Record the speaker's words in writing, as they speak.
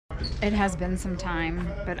It has been some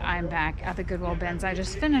time, but I'm back at the Goodwill bins. I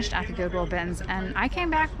just finished at the Goodwill bins and I came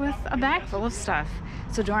back with a bag full of stuff.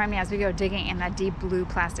 So join me as we go digging in that deep blue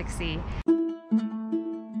plastic sea.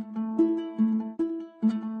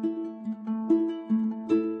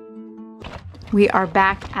 We are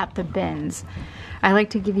back at the bins. I like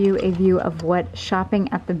to give you a view of what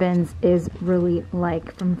shopping at the bins is really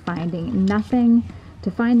like, from finding nothing to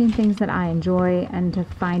finding things that I enjoy and to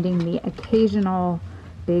finding the occasional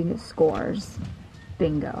big scores.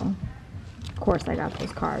 Bingo. Of course I got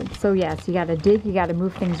those cards. So yes, you gotta dig, you gotta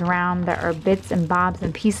move things around. There are bits and bobs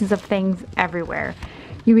and pieces of things everywhere.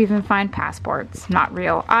 You even find passports. Not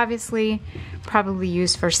real, obviously. Probably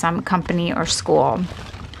used for some company or school.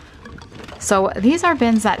 So these are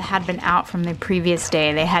bins that had been out from the previous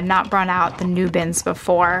day. They had not brought out the new bins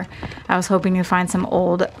before. I was hoping to find some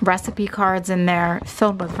old recipe cards in there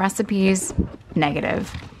filled with recipes.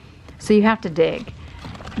 Negative. So you have to dig.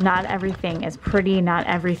 Not everything is pretty, not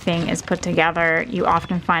everything is put together. You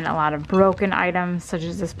often find a lot of broken items, such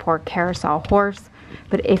as this poor carousel horse.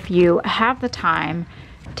 But if you have the time,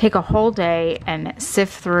 take a whole day and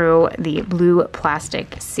sift through the blue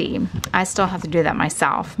plastic sea. I still have to do that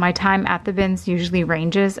myself. My time at the bins usually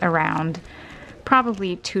ranges around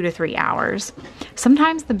probably 2 to 3 hours.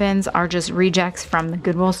 Sometimes the bins are just rejects from the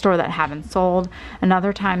Goodwill store that haven't sold, and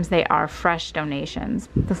other times they are fresh donations.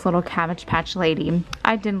 This little Cabbage Patch lady,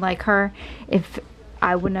 I didn't like her. If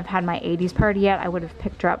I wouldn't have had my 80s party yet, I would have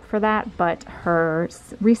picked her up for that, but her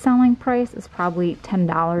reselling price is probably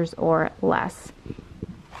 $10 or less.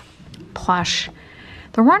 Plush.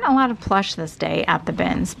 There weren't a lot of plush this day at the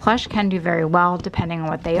bins. Plush can do very well depending on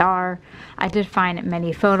what they are. I did find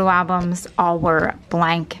many photo albums. All were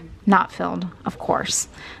blank, not filled, of course.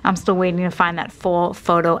 I'm still waiting to find that full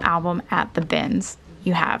photo album at the bins.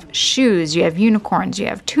 You have shoes, you have unicorns, you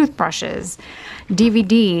have toothbrushes,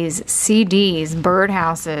 DVDs, CDs,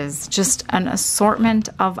 birdhouses, just an assortment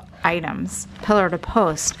of items, pillar to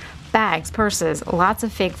post, bags, purses, lots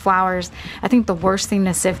of fake flowers. I think the worst thing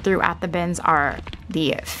to sift through at the bins are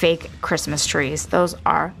the fake Christmas trees. Those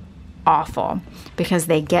are awful because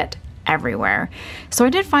they get everywhere. So I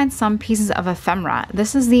did find some pieces of ephemera.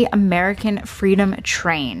 This is the American Freedom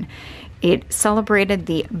Train. It celebrated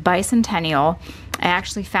the bicentennial. I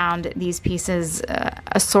actually found these pieces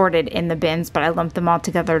assorted in the bins, but I lumped them all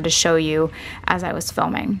together to show you as I was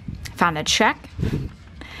filming. Found a check.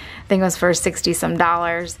 I think it was for $60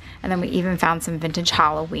 some, and then we even found some vintage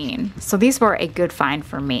Halloween. So these were a good find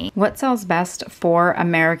for me. What sells best for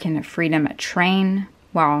American Freedom Train?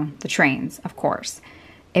 Well, the trains, of course.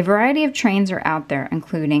 A variety of trains are out there,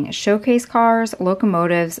 including showcase cars,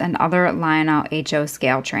 locomotives, and other Lionel HO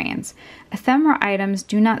scale trains. Ephemera items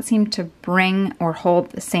do not seem to bring or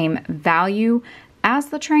hold the same value as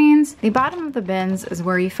the trains. The bottom of the bins is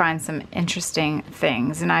where you find some interesting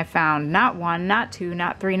things, and I found not one, not two,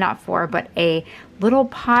 not three, not four, but a little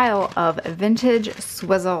pile of vintage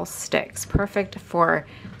swizzle sticks, perfect for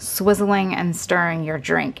swizzling and stirring your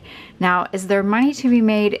drink. Now, is there money to be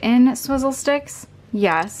made in swizzle sticks?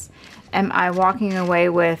 Yes. Am I walking away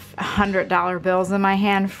with $100 bills in my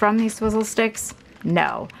hand from these swizzle sticks?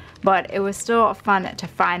 No. But it was still fun to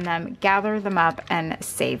find them, gather them up, and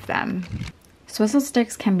save them. Swizzle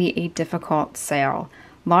sticks can be a difficult sale.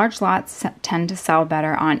 Large lots tend to sell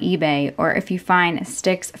better on eBay, or if you find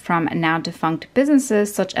sticks from now defunct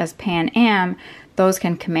businesses such as Pan Am, those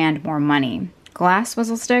can command more money. Glass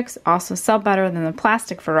swizzle sticks also sell better than the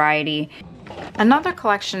plastic variety. Another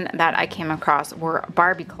collection that I came across were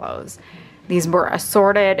Barbie clothes. These were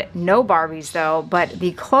assorted, no Barbies though, but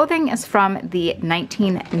the clothing is from the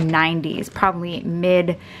 1990s, probably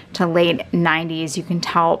mid to late 90s. You can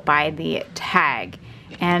tell by the tag.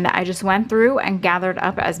 And I just went through and gathered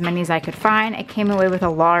up as many as I could find. I came away with a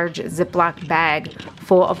large Ziploc bag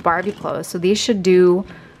full of Barbie clothes. So these should do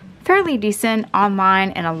fairly decent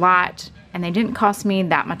online and a lot, and they didn't cost me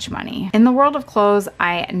that much money. In the world of clothes,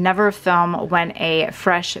 I never film when a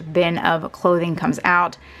fresh bin of clothing comes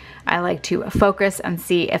out. I like to focus and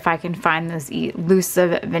see if I can find those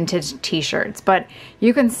elusive vintage t-shirts. But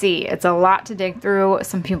you can see it's a lot to dig through.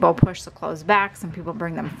 Some people push the clothes back, some people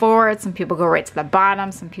bring them forward, some people go right to the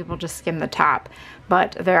bottom, some people just skim the top.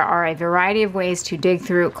 But there are a variety of ways to dig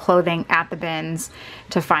through clothing at the bins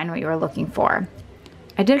to find what you are looking for.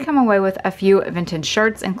 I did come away with a few vintage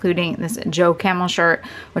shirts, including this Joe Camel shirt,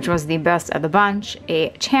 which was the best of the bunch, a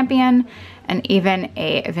Champion, and even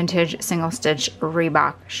a vintage single-stitch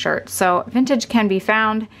Reebok shirt. So vintage can be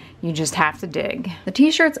found, you just have to dig. The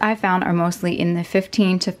t-shirts I found are mostly in the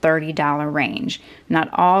 $15 to $30 range. Not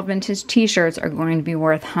all vintage t-shirts are going to be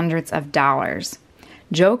worth hundreds of dollars.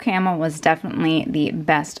 Joe Camel was definitely the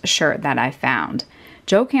best shirt that I found.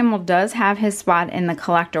 Joe Camel does have his spot in the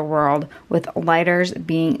collector world, with lighters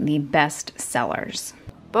being the best sellers.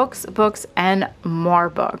 Books, books, and more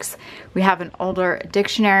books. We have an older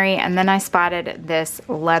dictionary, and then I spotted this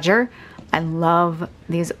ledger. I love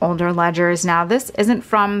these older ledgers. Now, this isn't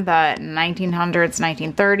from the 1900s,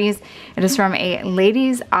 1930s. It is from a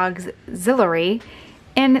ladies' auxiliary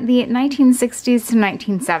in the 1960s to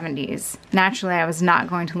 1970s. Naturally, I was not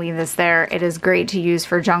going to leave this there. It is great to use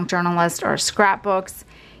for junk journalists or scrapbooks.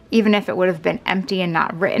 Even if it would have been empty and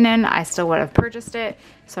not written in, I still would have purchased it.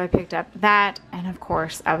 So I picked up that, and of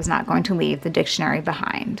course, I was not going to leave the dictionary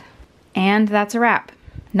behind. And that's a wrap.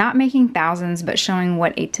 Not making thousands, but showing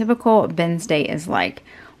what a typical bins day is like.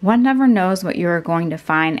 One never knows what you are going to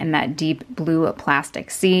find in that deep blue plastic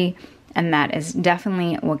sea, and that is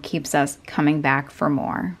definitely what keeps us coming back for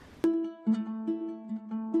more.